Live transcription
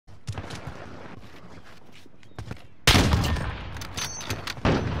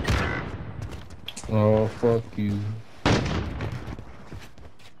Oh, fuck you.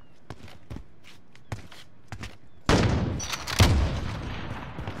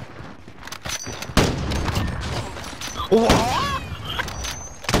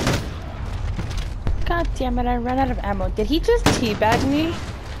 God damn it, I ran out of ammo. Did he just teabag me?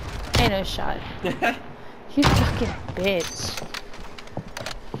 Ain't no shot. You fucking bitch.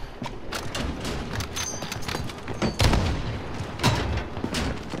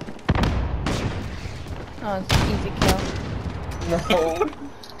 Oh, it's an easy kill. No.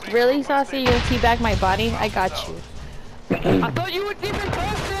 Really, Saucy? You'll teabag my body? I got you. I thought you were teaming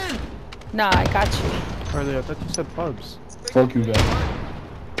Preston! Nah, I got you. Harley, I thought you said pubs. Fuck you guys.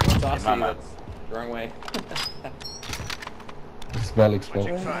 Saucy, that's the wrong way. It's Valek's fault.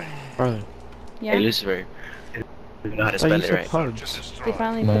 Harley. Yeah? Hey, Lucifer. You know how to I thought spell you it, said right? pubs. They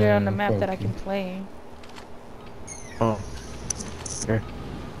finally put it on the Man, map fuck that I you. can play. Oh. Okay.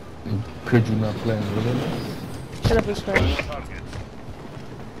 Could you not play in Wilderness? Shut up, Lucifer.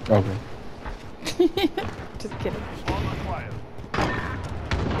 Okay. Just kidding.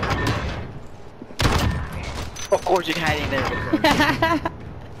 Of course you're hiding there.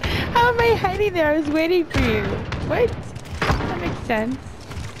 How am I hiding there? I was waiting for you. What? That makes sense.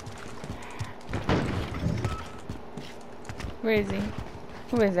 Where is he?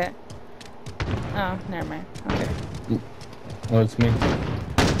 Who is it? Oh, never mind. Okay. Oh, it's me.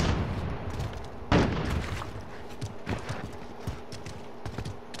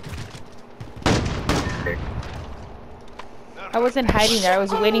 I wasn't hiding there. I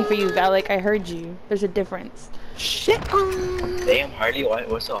was waiting for you, Valek. I heard you. There's a difference. Shit! Damn, Harley, why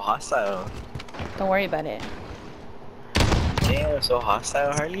so hostile? Don't worry about it. Damn, so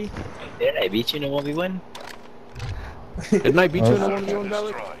hostile, Harley? Didn't I beat you in a 1v1? Didn't I beat you in Oh. the 1v1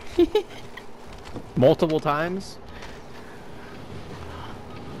 Valak? Multiple times?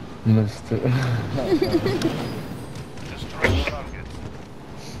 Mr.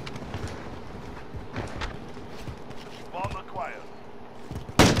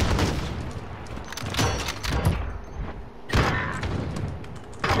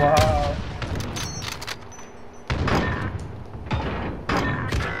 Wow.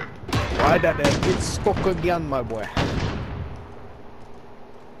 Why did I get stuck again, my boy?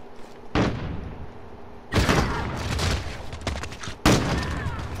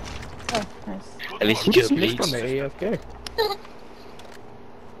 Oh, nice. At least Who you just killed missed on Bleach. the AFK?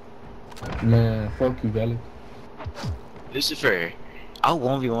 Man, fuck you, Valek. Lucifer, I'll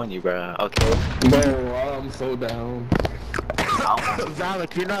 1v1 you, bro. Okay. No, I'm so down.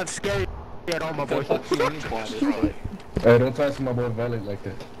 Valak, you're not scary at all, my boy. Hey, don't talk to my boy Valek like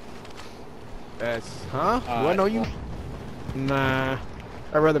that. That's... Huh? What, no you? Nah.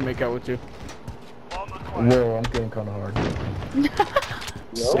 I'd rather make out with you. Whoa, I'm getting kinda hard.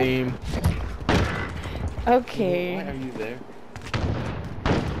 Same. Okay. Why are you there?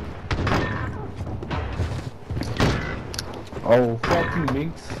 Oh, fuck you,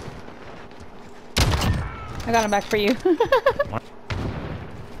 Minx. I got him back for you.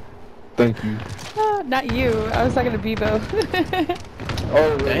 Thank you. Oh, not you. I was talking to Bebo.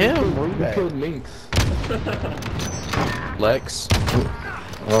 Oh, Damn, you bro. killed Minx. Lex.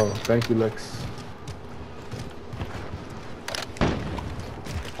 Oh, thank you, Lex.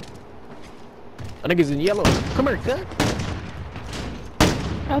 That nigga's in yellow. Come here, cut.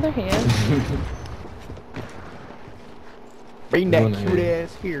 Oh, there he is. Bring that Going cute ahead.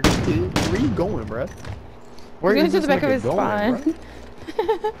 ass here, kid. Where you going, bruh? Where He's is going to the this back of nigga his going, spawn. bruh?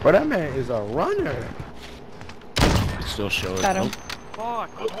 Bro, that man is a runner. Still show it. Got him.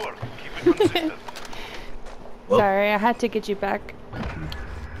 Fuck. Good work. Keep it consistent. Sorry, I had to get you back.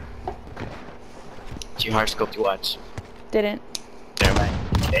 Too hard scope to watch. Didn't. Never mind.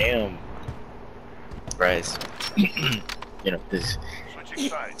 Damn. Bryce. You know, this. Switching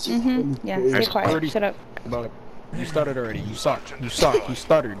sides. Mm-hmm. Yeah, stay There's quiet. 30. Shut up. About it. You stuttered already. You suck. You suck. You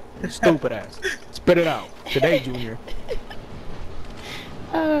stuttered. You stupid ass. Spit it out. Today, Junior.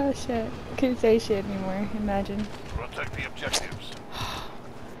 Oh, shit. Couldn't say shit anymore. Imagine. Protect the objectives.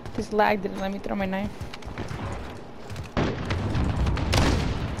 This lag didn't let me throw my knife.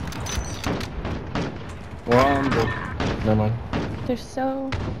 Well, I'm good. Never mind. They're so...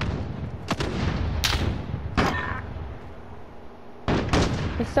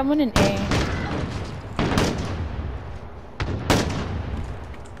 There's someone in A.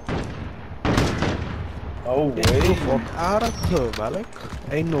 Oh, Get the fuck out of here, Valek.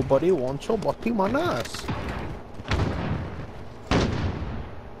 Ain't nobody wants your body man ass.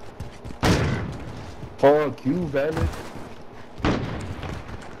 Fuck you, Valek.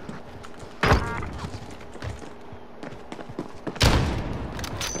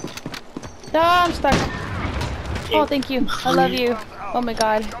 Ah, I'm stuck. Oh, thank you. I love you. Oh my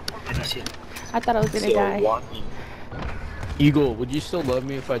god. I thought I was gonna die. Walking. Eagle, would you still love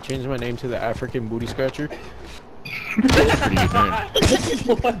me if I changed my name to the African Booty Scratcher? Search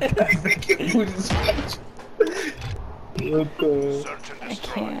and I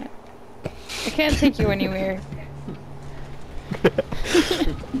destroy. can't. I can't take you anywhere.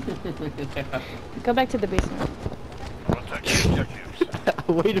 Go back to the basement. Protect the objectives.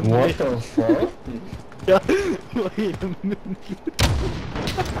 Wait a What minute. the fuck? Wait a minute.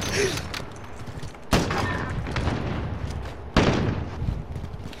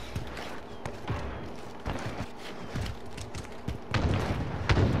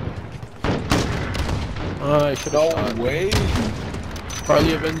 I should have shot. way.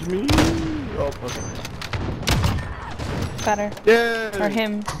 Harley avenge me. Oh, okay. Got her. Yeah. Or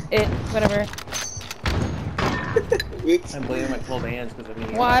him. It. Whatever. I'm blaming my 12 hands because of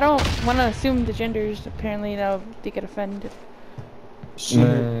me. Well, I don't want to assume the genders. Apparently, they get offended.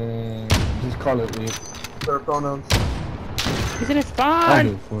 Man, just call it weird. Their pronouns. He's in his I spawn.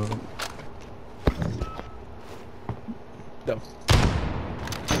 do for it. Dumb.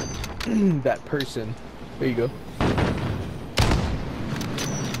 That person. There you go.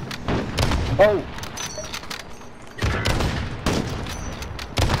 Oh!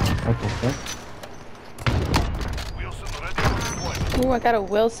 What the fuck? Wilson ready for deployment. Ooh, I got a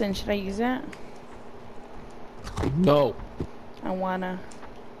Wilson. Should I use that? No. I wanna.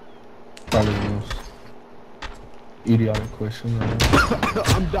 Probably the most idiotic question.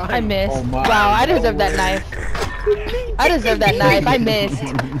 I'm dying. I missed. Oh my Wow, I deserve that knife. I deserve that knife. I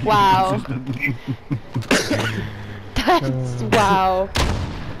missed. Wow. That's wow.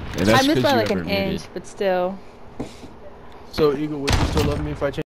 Yeah, that's I missed by 'cause you like an ever made inch, it. but still. So, Eagle, would you still love me if I changed